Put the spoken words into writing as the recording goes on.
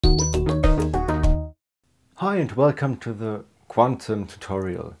Hi and welcome to the quantum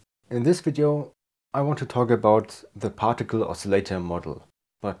tutorial. In this video I want to talk about the particle oscillator model.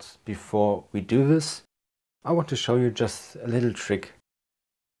 But before we do this, I want to show you just a little trick.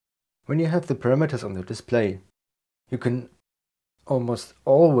 When you have the parameters on the display, you can almost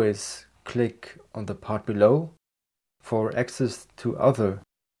always click on the part below for access to other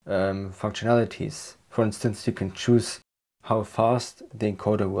functionalities. For instance, you can choose how fast the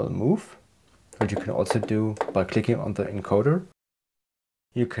encoder will move, which you can also do by clicking on the encoder.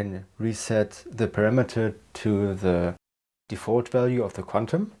 You can reset the parameter to the default value of the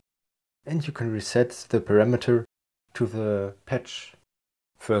quantum, and you can reset the parameter to the patch.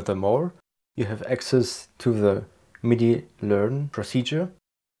 Furthermore, you have access to the MIDI learn procedure,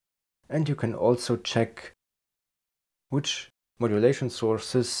 and you can also check which modulation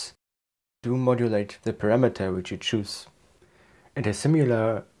sources do modulate the parameter which you choose. And a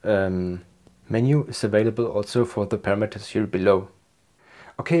similar menu is available also for the parameters here below.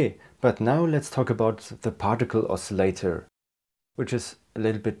 Okay, but now let's talk about the particle oscillator, which is a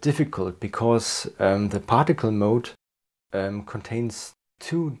little bit difficult because the particle mode contains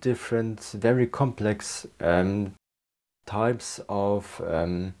two different, very complex types of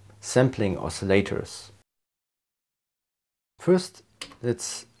sampling oscillators. First,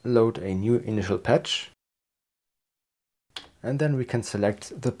 let's load a new initial patch, and then we can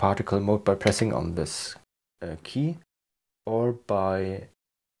select the particle mode by pressing on this key or by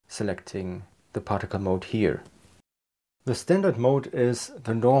selecting the particle mode here. The standard mode is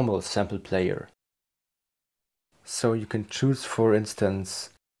the normal sample player. So you can choose, for instance,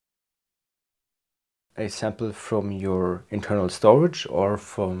 a sample from your internal storage or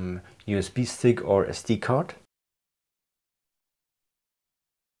from USB stick or SD card.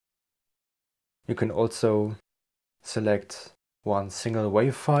 You can also select one single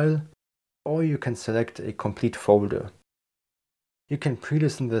wave file, or you can select a complete folder. You can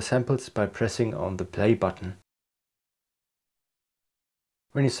pre-listen the samples by pressing on the play button.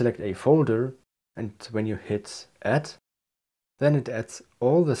 When you select a folder and when you hit add, then it adds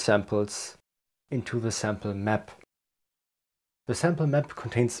all the samples into the sample map. The sample map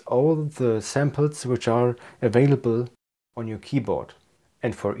contains all the samples which are available on your keyboard.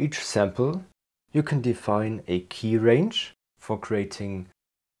 And for each sample, you can define a key range for creating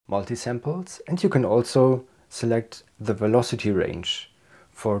multi-samples, and you can also select the velocity range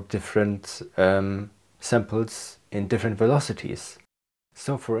for different samples in different velocities.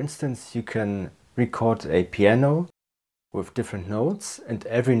 So for instance, you can record a piano with different notes and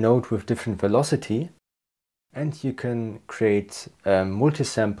every note with different velocity, and you can create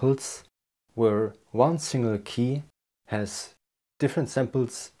multi-samples where one single key has different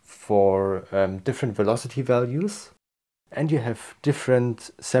samples for different velocity values, and you have different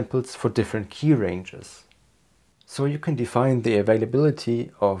samples for different key ranges. So you can define the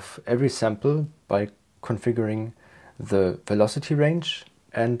availability of every sample by configuring the velocity range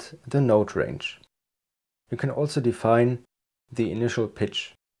and the note range. You can also define the initial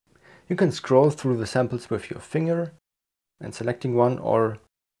pitch. You can scroll through the samples with your finger and selecting one, or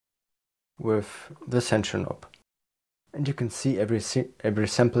with the center knob. And you can see every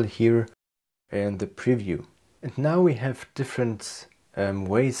sample here in the preview. And now we have different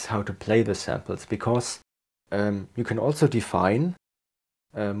ways how to play the samples, because you can also define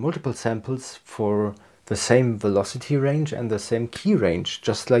multiple samples for the same velocity range and the same key range,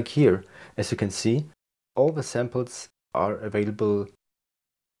 just like here. As you can see, all the samples are available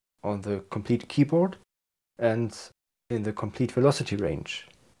on the complete keyboard and in the complete velocity range.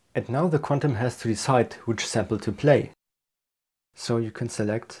 And now the quantum has to decide which sample to play. So you can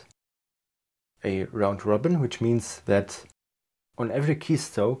select a round robin, which means that on every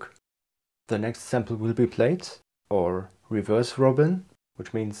keystroke the next sample will be played, or reverse robin,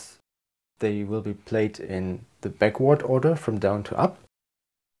 which means they will be played in the backward order from down to up,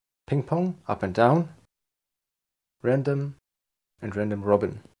 ping pong, up and down, random, and random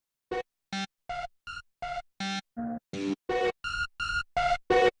robin.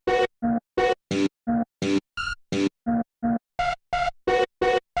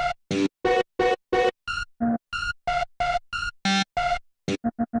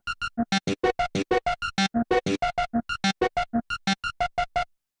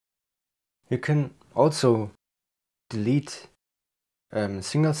 You can also delete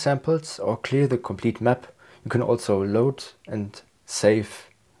single samples or clear the complete map. You can also load and save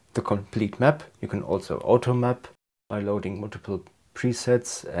the complete map. You can also auto map by loading multiple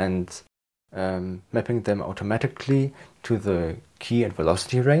presets and mapping them automatically to the key and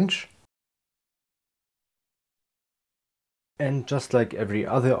velocity range. And just like every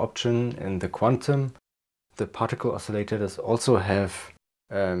other option in the quantum, the particle oscillator does also have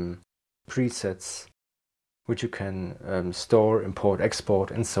presets which you can store, import,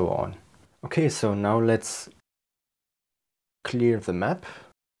 export, and so on. Okay, so now let's clear the map.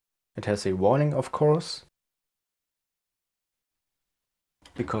 It has a warning, of course.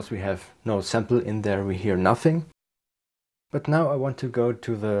 Because we have no sample in there, we hear nothing. But now I want to go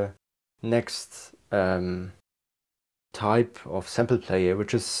to the next type of sample player,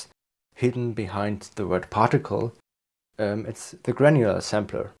 which is hidden behind the word particle. It's the granular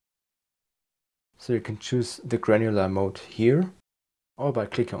sampler. So you can choose the granular mode here, or by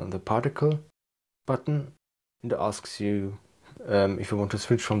clicking on the particle button. It asks you if you want to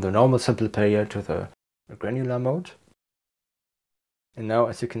switch from the normal sample player to the granular mode. And now,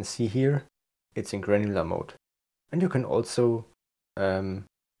 as you can see here, it's in granular mode. And you can also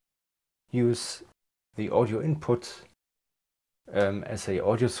use the audio input as an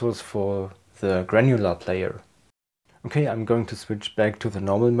audio source for the granular player. Okay, I'm going to switch back to the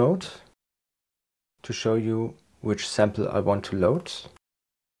normal mode to show you which sample I want to load.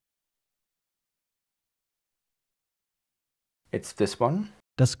 It's this one.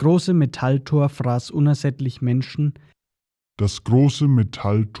 Das große Metalltor fraß unersättlich Menschen. Das große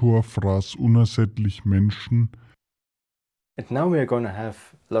Metalltor fraß unersättlich Menschen. And now we are going to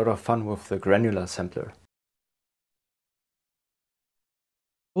have a lot of fun with the granular sampler.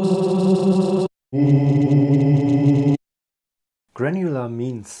 Granular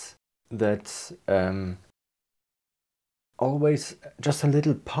means that always just a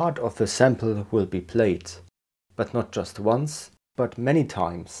little part of the sample will be played, but not just once, but many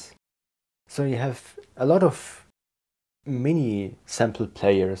times. So you have a lot of mini sample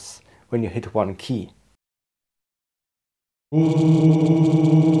players when you hit one key.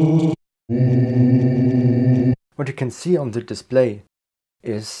 What you can see on the display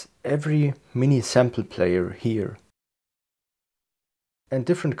is every mini sample player here, and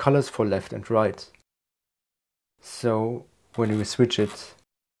different colors for left and right. So when we switch it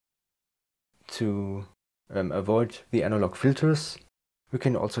to avoid the analog filters, we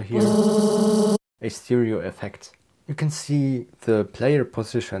can also hear a stereo effect. You can see the player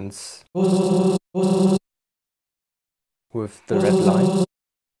positions with the red line.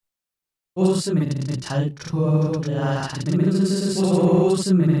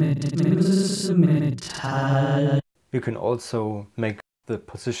 You can also make the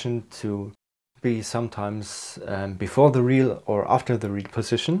position to be sometimes before the real or after the real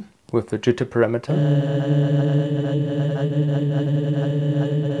position with the jitter parameter.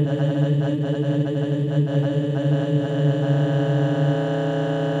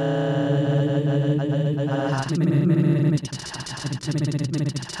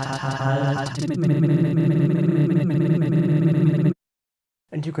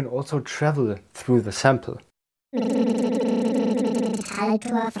 And you can also travel through the sample.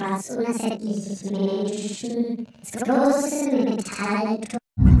 Metalltor fraß unersättlich Menschen. Das große Metalltor.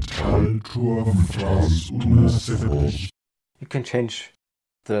 Metalltor fraß unersättlich. You can change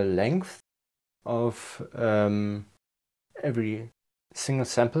the length of every single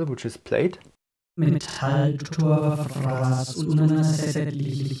sample which is played. Metalltor fraß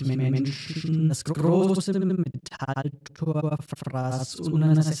unersättlich Menschen. Das große Metalltor fraß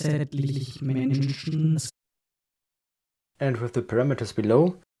unersättlich Menschen. And with the parameters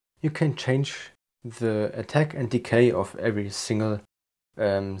below, you can change the attack and decay of every single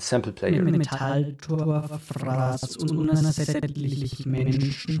sample player. Metalltor fraß unersättlich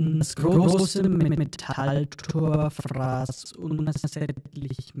Menschen. Das große Metalltor fraß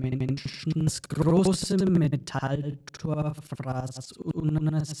unersättlich Menschen. Das große Metalltor fraß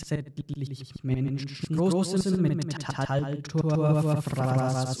unersättlich Menschen. Große Metalltor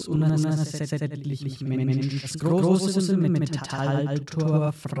fraß unersättlich Menschen. Das große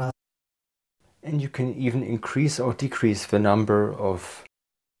Metalltor fraß. And you can even increase or decrease the number of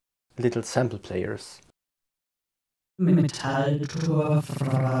little sample players. Metalltor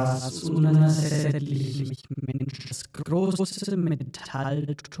fraß unersättlich Menschen. Das große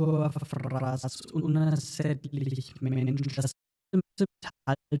Metalltor fraß unersättlich Menschen. Das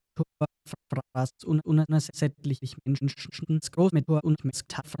Metalltor fraß unersättlich Menschen. Das große Metalltor und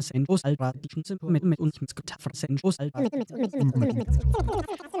Metallfrasen mit und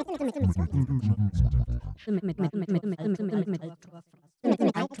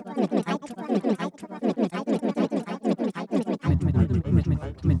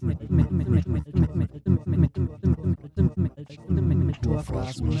Metallfrasen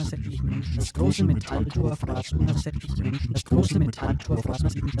Fraß unersättlich Menschen, das große Metalltor Fraß unersättlich Menschen, das große Metalltor Fraß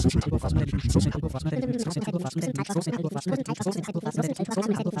unersättlich Menschen, das große Metalltor Fraß unersättlich Menschen, das große Metalltor Fraß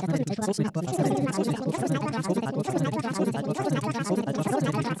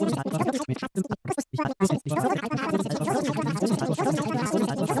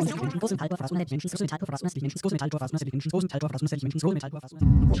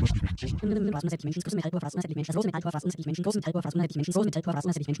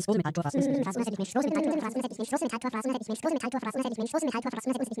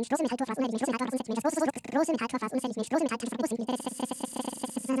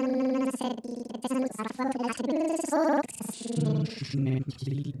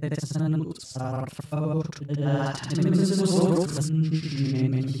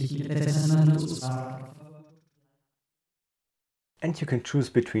And you can choose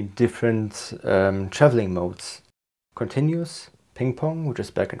between different traveling modes. Continuous, ping pong, which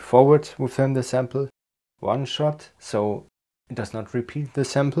is back and forward within the sample. One shot, so it does not repeat the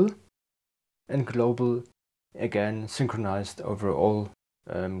sample. And global, again synchronized over all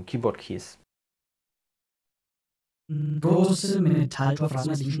keyboard keys. Große Metalltor Fraß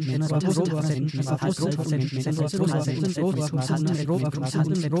unersättlich Menschen, das große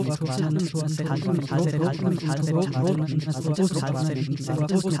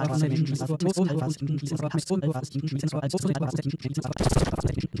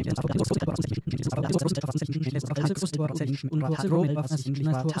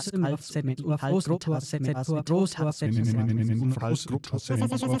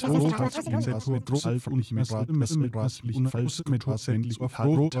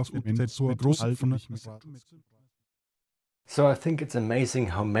So I think it's amazing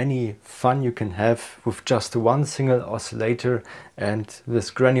how many fun you can have with just one single oscillator and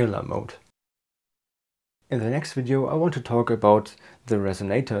this granular mode. In the next video I want to talk about the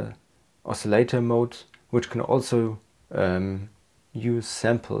resonator oscillator mode, which can also use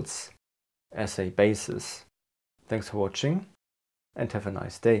samples as a basis. Thanks for watching and have a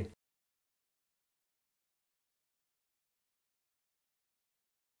nice day.